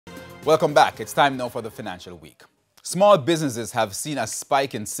Welcome back. It's time now for the Financial Week. Small businesses have seen a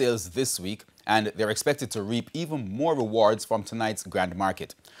spike in sales this week, and they're expected to reap even more rewards from tonight's grand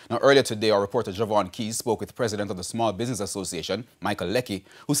market. Now, earlier today, our reporter Javon Keys spoke with the president of the Small Business Association, Michael Leckie,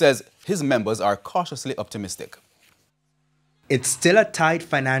 who says his members are cautiously optimistic. It's still a tight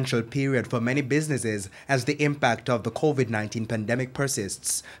financial period for many businesses as the impact of the COVID-19 pandemic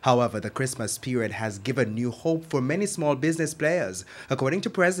persists. However, the Christmas period has given new hope for many small business players. According to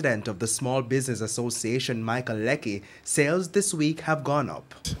President of the Small Business Association, Michael Leckie, sales this week have gone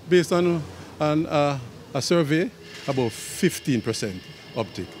up. Based on a survey, about 15%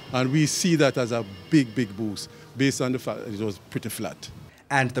 uptick. And we see that as a big boost based on the fact that it was pretty flat.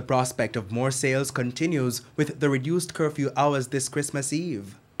 And the prospect of more sales continues with the reduced curfew hours this Christmas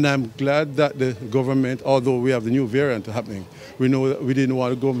Eve. And I'm glad that the government, although we have the new variant happening, we know that we didn't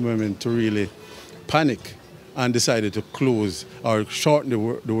want the government to really panic and decided to close or shorten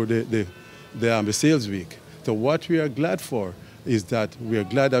the sales week. So what we are glad for is that we are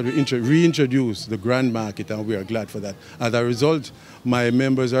glad that we reintroduced the grand market, and we are glad for that. As a result, my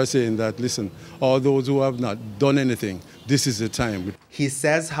members are saying that, listen, all those who have not done anything, this is the time. He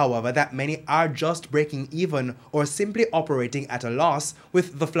says, however, that many are just breaking even or simply operating at a loss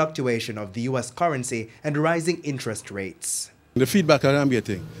with the fluctuation of the U.S. currency and rising interest rates. The feedback that I'm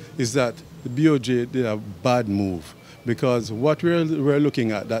getting is that the BOJ did a bad move, because what we're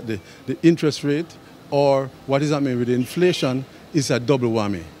looking at, that the interest rate or what is happening with inflation is a double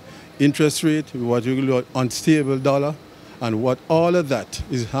whammy. Interest rate, what we call unstable dollar, and what all of that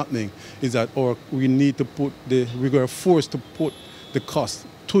is happening is that we are forced to put the cost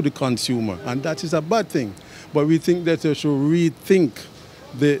to the consumer, and that is a bad thing. But we think that they should rethink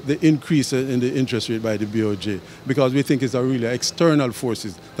the increase in the interest rate by the BOJ, because we think it's really external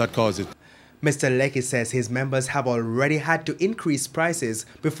forces that cause it. Mr. Leckie says his members have already had to increase prices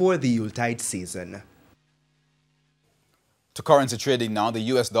before the Yuletide season. To currency trading now, the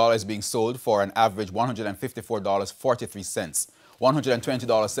US dollar is being sold for an average $154.43.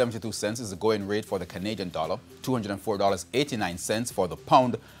 $120.72 is the going rate for the Canadian dollar, $204.89 for the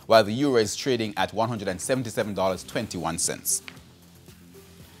pound, while the euro is trading at $177.21.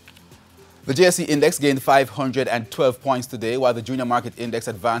 The JSE index gained 512 points today, while the junior market index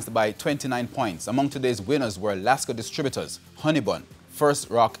advanced by 29 points. Among today's winners were Lasco Distributors, Honeybun, First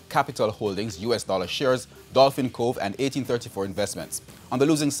Rock Capital Holdings US dollar shares, Dolphin Cove, and 1834 Investments. On the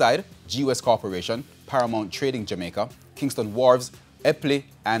losing side, GUS Corporation, Paramount Trading Jamaica, Kingston Wharves, Epley,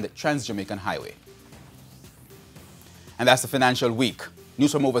 and Trans-Jamaican Highway. And that's the Financial Week.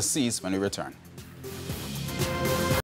 News from overseas when we return.